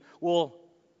greed will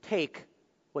take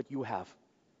what you have.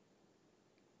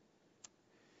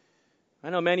 I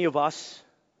know many of us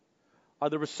are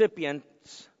the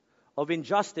recipients of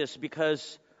injustice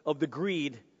because of the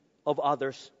greed of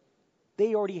others.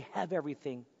 They already have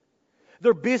everything.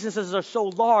 Their businesses are so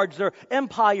large, their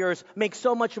empires make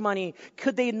so much money.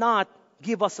 Could they not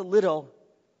give us a little?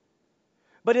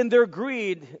 But in their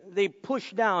greed, they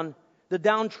push down the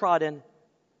downtrodden.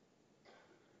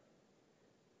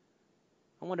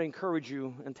 I want to encourage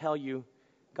you and tell you,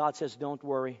 God says, don't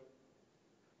worry.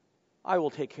 I will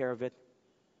take care of it.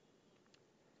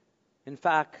 In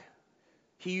fact,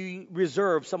 He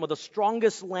reserved some of the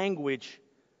strongest language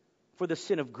for the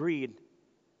sin of greed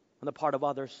on the part of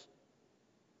others.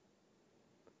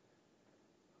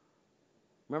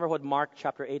 Remember what Mark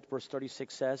chapter 8 verse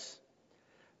 36 says?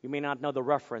 You may not know the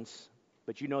reference,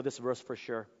 but you know this verse for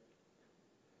sure.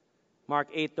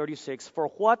 Mark 8:36, for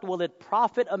what will it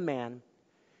profit a man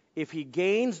if he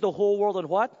gains the whole world and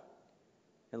what?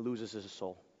 And loses his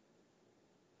soul.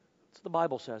 That's what the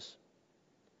Bible says.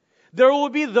 There will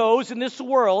be those in this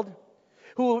world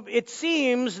who it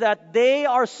seems that they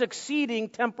are succeeding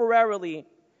temporarily,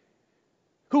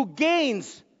 who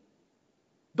gains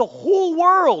the whole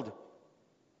world.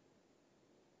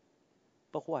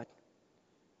 But what?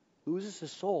 Loses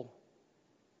his soul.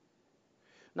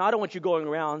 Now, I don't want you going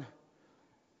around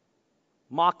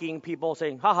mocking people,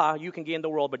 saying, haha, you can gain the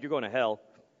world, but you're going to hell.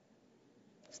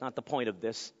 It's not the point of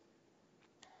this.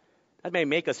 That may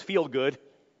make us feel good.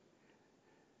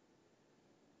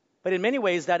 But in many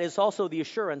ways, that is also the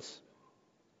assurance.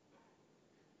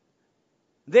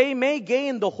 They may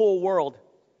gain the whole world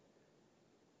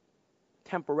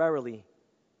temporarily,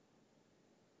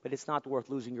 but it's not worth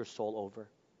losing your soul over.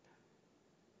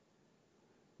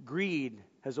 Greed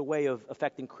has a way of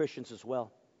affecting Christians as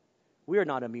well. We are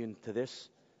not immune to this.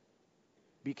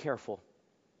 Be careful.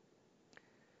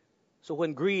 So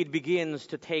when greed begins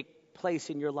to take place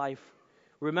in your life,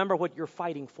 remember what you're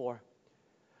fighting for.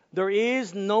 There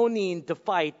is no need to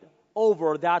fight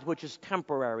over that which is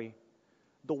temporary.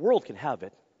 The world can have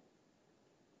it.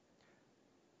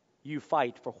 You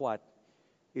fight for what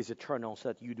is eternal so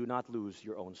that you do not lose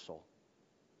your own soul.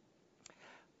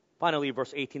 Finally,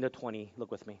 verse 18 to 20,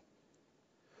 look with me.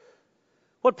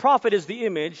 What profit is the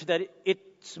image that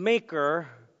its maker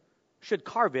should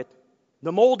carve it,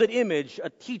 the molded image,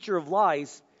 a teacher of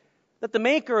lies, that the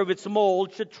maker of its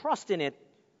mold should trust in it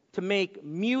to make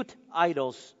mute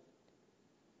idols?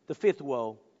 The fifth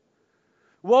woe.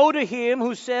 Woe to him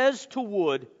who says to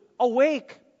wood,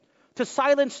 awake, to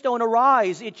silent stone,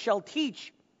 arise, it shall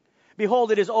teach.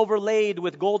 Behold, it is overlaid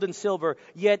with gold and silver,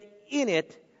 yet in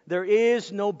it there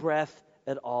is no breath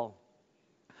at all.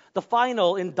 The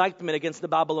final indictment against the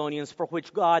Babylonians, for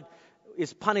which God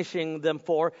is punishing them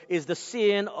for, is the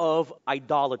sin of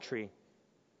idolatry.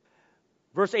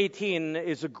 Verse 18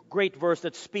 is a great verse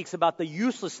that speaks about the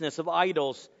uselessness of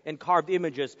idols and carved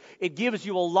images. It gives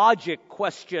you a logic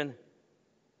question.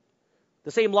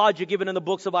 The same logic given in the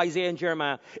books of Isaiah and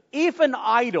Jeremiah. If an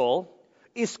idol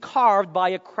is carved by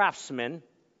a craftsman,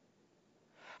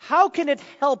 how can it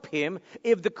help him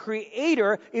if the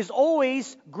Creator is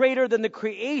always greater than the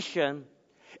creation?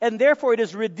 And therefore it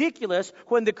is ridiculous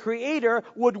when the Creator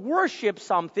would worship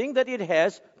something that it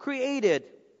has created.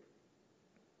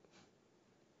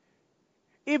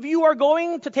 If you are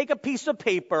going to take a piece of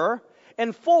paper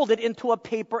and fold it into a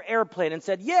paper airplane and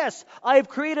said, yes, I have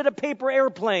created a paper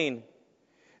airplane.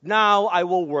 Now I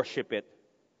will worship it.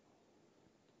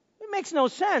 It makes no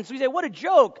sense. We say, what a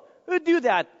joke. Who'd do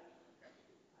that?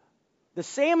 The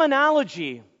same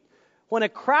analogy. When a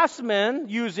craftsman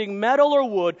using metal or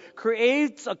wood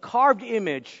creates a carved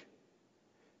image,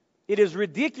 it is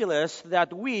ridiculous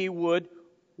that we would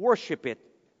worship it.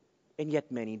 And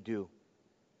yet many do.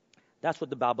 That's what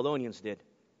the Babylonians did.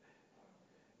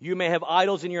 You may have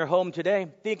idols in your home today,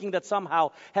 thinking that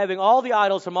somehow having all the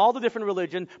idols from all the different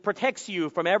religions protects you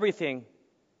from everything.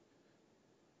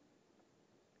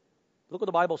 Look what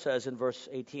the Bible says in verse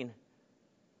 18.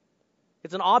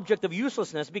 It's an object of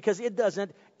uselessness because it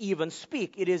doesn't even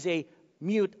speak. It is a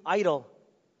mute idol.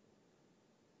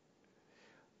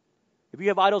 If you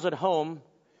have idols at home,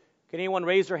 can anyone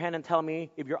raise their hand and tell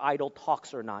me if your idol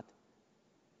talks or not?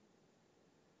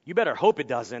 You better hope it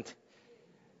doesn't.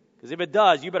 Because if it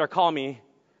does, you better call me.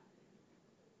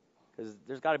 Because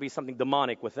there's got to be something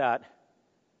demonic with that.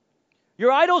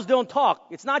 Your idols don't talk.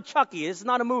 It's not Chucky. It's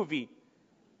not a movie.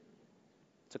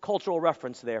 It's a cultural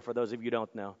reference there for those of you who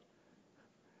don't know.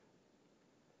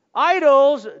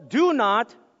 Idols do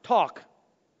not talk.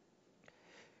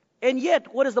 And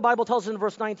yet, what does the Bible tell us in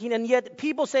verse 19? And yet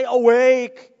people say,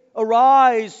 awake,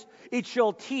 arise, it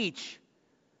shall teach.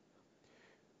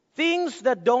 Things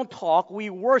that don't talk, we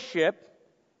worship,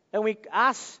 and we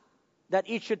ask that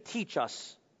it should teach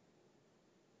us.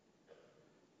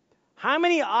 How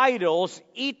many idols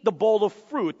eat the bowl of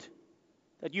fruit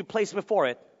that you place before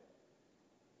it?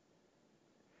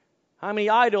 How many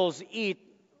idols eat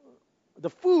the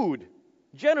food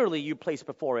generally you place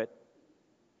before it?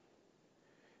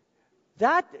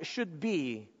 That should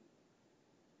be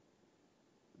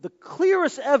the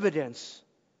clearest evidence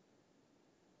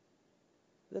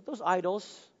that those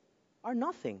idols are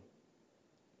nothing.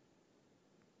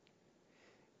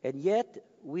 And yet,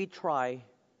 we try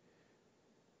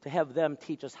to have them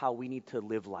teach us how we need to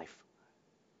live life.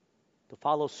 To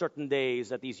follow certain days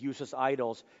that these useless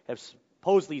idols have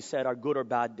supposedly said are good or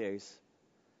bad days.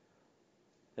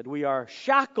 That we are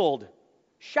shackled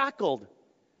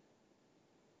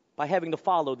by having to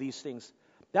follow these things.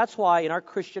 That's why in our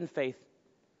Christian faith,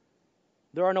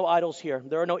 there are no idols here.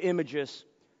 There are no images.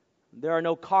 There are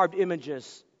no carved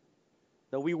images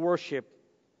that we worship.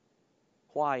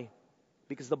 Why?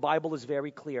 Because the Bible is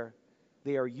very clear.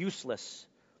 They are useless.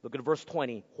 Look at verse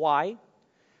 20. Why?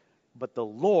 But the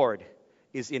Lord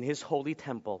is in his holy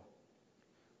temple.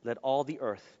 Let all the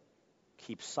earth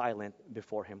keep silent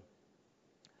before him.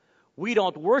 We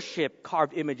don't worship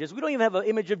carved images. We don't even have an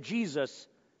image of Jesus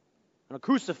on a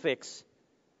crucifix.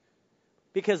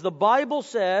 Because the Bible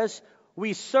says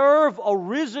we serve a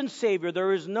risen Savior.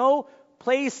 There is no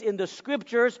place in the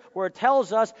Scriptures where it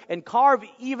tells us and carve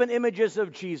even images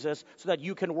of Jesus so that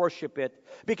you can worship it.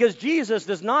 Because Jesus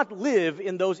does not live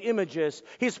in those images.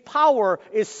 His power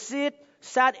is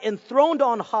sat enthroned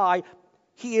on high.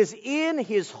 He is in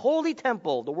his holy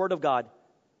temple, the Word of God.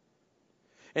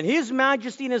 And his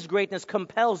majesty and his greatness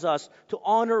compels us to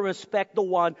honor and respect the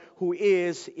one who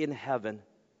is in heaven.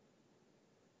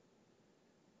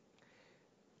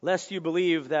 Lest you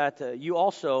believe that you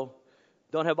also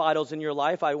don't have idols in your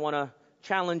life, I want to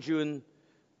challenge you in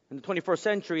the 21st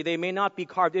century. They may not be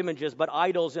carved images, but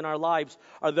idols in our lives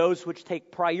are those which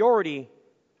take priority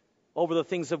over the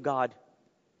things of God.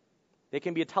 They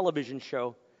can be a television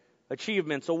show,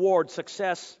 achievements, awards,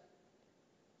 success.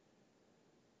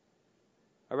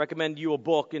 I recommend you a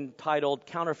book entitled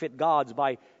Counterfeit Gods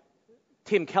by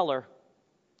Tim Keller.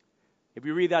 If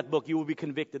you read that book, you will be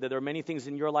convicted that there are many things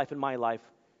in your life and my life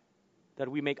that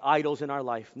we make idols in our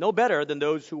life. No better than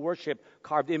those who worship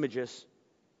carved images.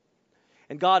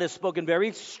 And God has spoken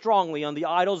very strongly on the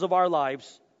idols of our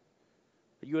lives.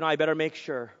 But you and I better make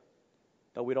sure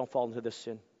that we don't fall into this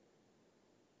sin.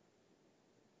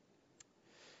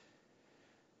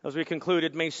 As we conclude,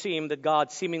 it may seem that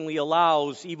God seemingly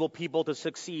allows evil people to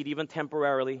succeed, even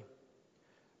temporarily.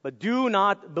 But do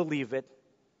not believe it.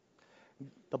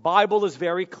 The Bible is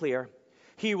very clear.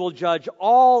 He will judge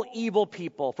all evil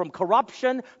people, from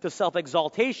corruption to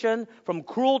self-exaltation, from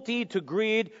cruelty to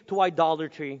greed to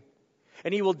idolatry.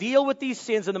 And he will deal with these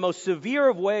sins in the most severe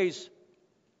of ways.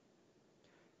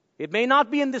 It may not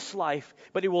be in this life,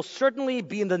 but it will certainly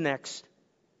be in the next.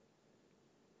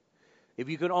 If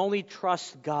you can only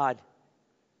trust God,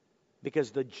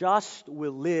 because the just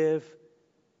will live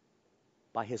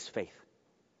by his faith.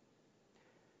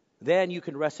 Then you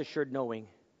can rest assured knowing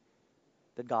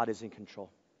that God is in control.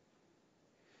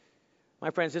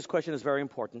 My friends, this question is very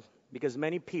important because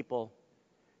many people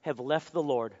have left the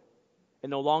Lord and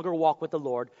no longer walk with the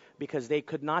Lord because they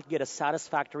could not get a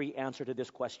satisfactory answer to this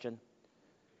question.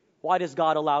 Why does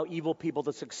God allow evil people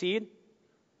to succeed?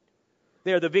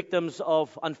 They are the victims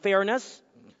of unfairness.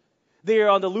 They are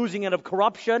on the losing end of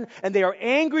corruption, and they are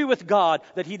angry with God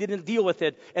that he didn't deal with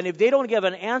it. And if they don't give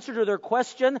an answer to their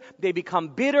question, they become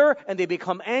bitter, and they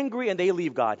become angry, and they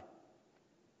leave God.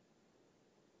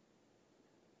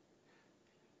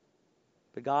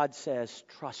 But God says,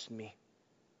 trust me.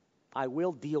 I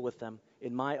will deal with them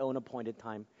in my own appointed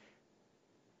time.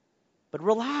 But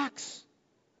relax.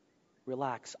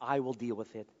 Relax. I will deal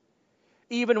with it.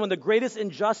 Even when the greatest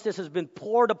injustice has been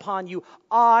poured upon you,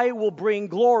 I will bring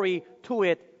glory to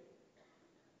it.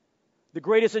 The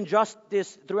greatest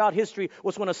injustice throughout history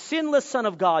was when a sinless Son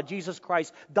of God, Jesus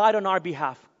Christ, died on our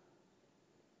behalf.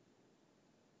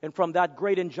 And from that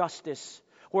great injustice,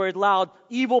 where it allowed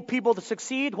evil people to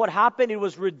succeed, what happened? It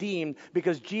was redeemed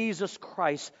because Jesus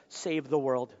Christ saved the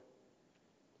world.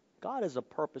 God has a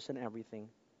purpose in everything.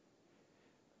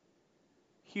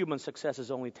 Human success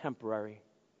is only temporary.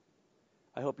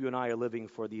 I hope you and I are living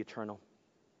for the eternal.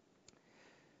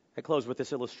 I close with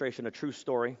this illustration, a true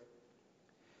story.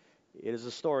 It is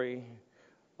a story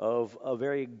of a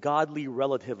very godly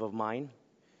relative of mine.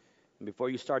 And before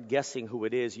you start guessing who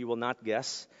it is, you will not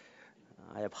guess.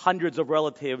 I have hundreds of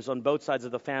relatives on both sides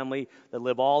of the family that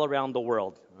live all around the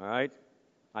world. All right?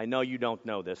 I know you don't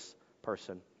know this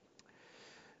person.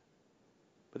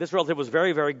 But this relative was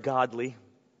very, very godly.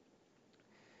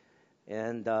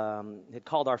 And had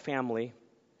called our family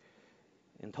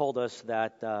and told us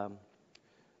that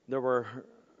there were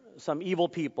some evil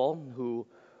people who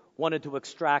wanted to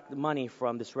extract money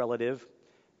from this relative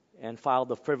and filed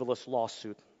a frivolous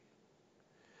lawsuit.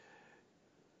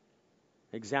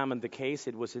 Examined the case.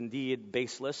 It was indeed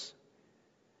baseless.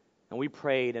 And we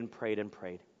prayed and prayed and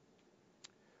prayed.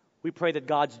 We pray that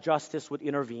God's justice would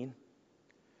intervene.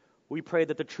 We pray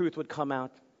that the truth would come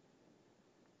out.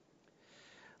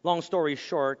 Long story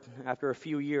short, after a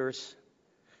few years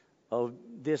of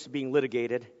this being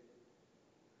litigated,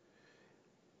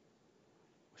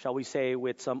 shall we say,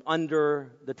 with some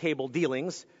under-the-table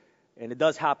dealings, and it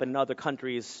does happen in other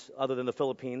countries other than the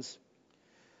Philippines,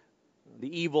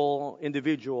 the evil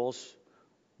individuals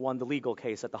won the legal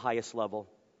case at the highest level.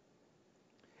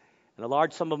 And a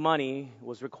large sum of money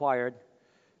was required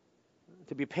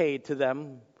to be paid to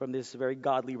them from this very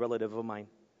godly relative of mine.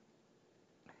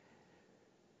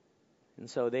 And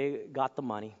so they got the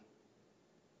money.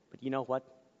 But you know what?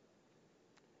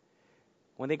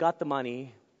 When they got the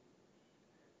money,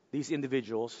 these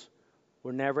individuals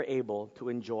were never able to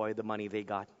enjoy the money they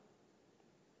got.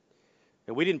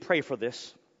 And we didn't pray for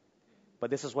this, but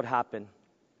this is what happened.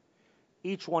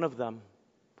 Each one of them,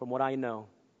 from what I know,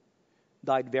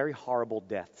 died very horrible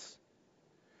deaths.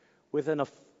 Within a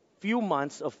few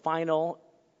months of final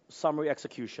summary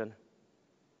execution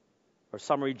or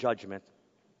summary judgment,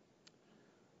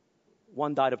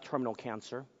 one died of terminal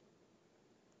cancer.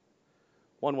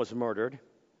 One was murdered.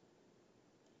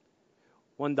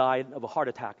 One died of a heart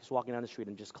attack. He was walking down the street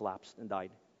and just collapsed and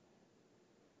died.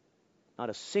 Not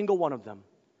a single one of them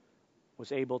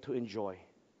was able to enjoy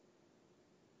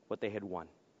what they had won.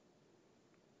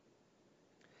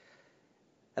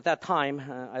 At that time,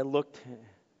 I looked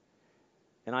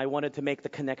and I wanted to make the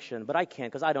connection, but I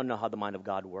can't because I don't know how the mind of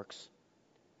God works.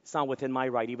 It's not within my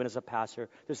right, even as a pastor,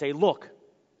 to say, look.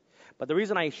 But the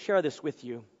reason I share this with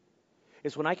you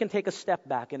is when I can take a step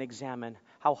back and examine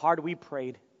how hard we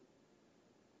prayed.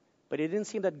 But it didn't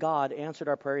seem that God answered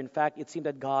our prayer. In fact, it seemed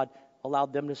that God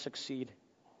allowed them to succeed.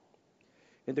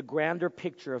 In the grander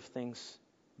picture of things,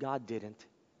 God didn't.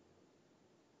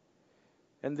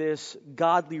 And this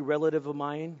godly relative of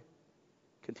mine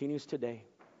continues today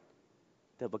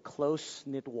to have a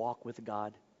close-knit walk with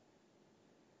God.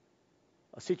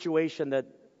 A situation that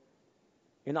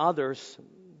in others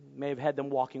may have had them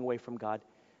walking away from God.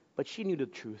 But she knew the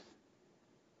truth,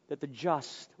 that the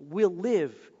just will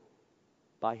live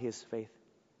by his faith.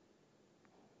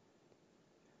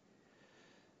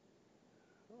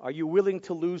 Are you willing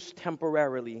to lose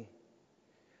temporarily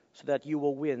so that you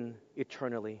will win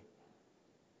eternally?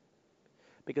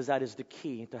 Because that is the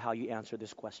key to how you answer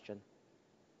this question.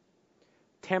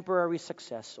 Temporary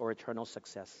success or eternal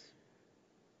success.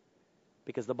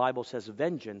 Because the Bible says,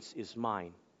 vengeance is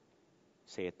mine,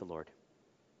 saith the Lord.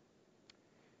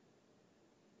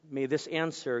 May this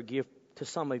answer give to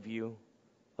some of you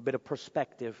a bit of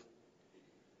perspective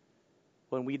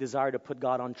when we desire to put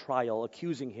God on trial,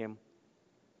 accusing him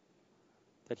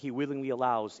that he willingly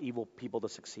allows evil people to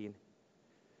succeed.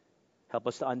 Help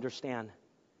us to understand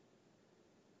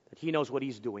that he knows what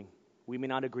he's doing. We may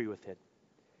not agree with it,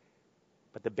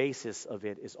 but the basis of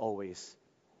it is always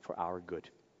for our good.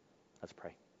 Let's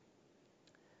pray.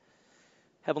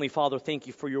 Heavenly Father, thank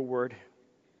you for your word.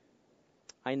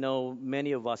 I know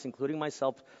many of us, including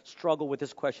myself, struggle with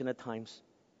this question at times.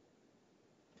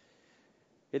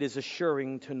 It is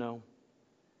assuring to know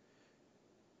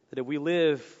that if we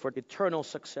live for eternal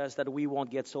success, that we won't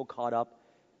get so caught up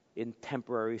in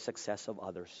temporary success of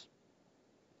others.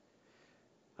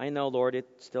 I know, Lord, it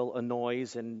still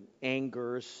annoys and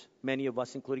angers many of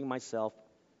us, including myself,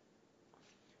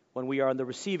 when we are on the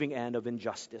receiving end of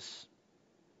injustice.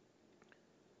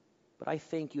 But I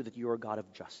thank you that you are a God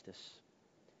of justice.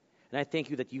 And I thank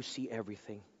you that you see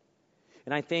everything.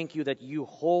 And I thank you that you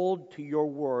hold to your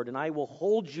word. And I will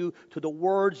hold you to the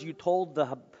words you told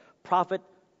the prophet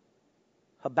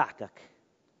Habakkuk.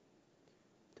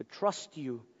 To trust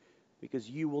you because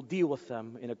you will deal with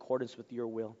them in accordance with your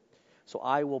will. So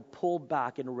I will pull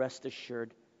back and rest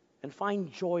assured and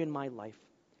find joy in my life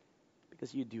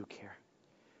because you do care.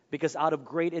 Because out of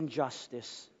great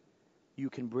injustice, you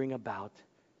can bring about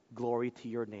glory to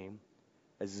your name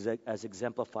as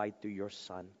exemplified through your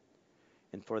Son.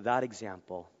 And for that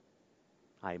example,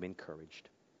 I am encouraged.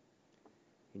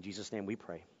 In Jesus' name we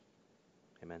pray.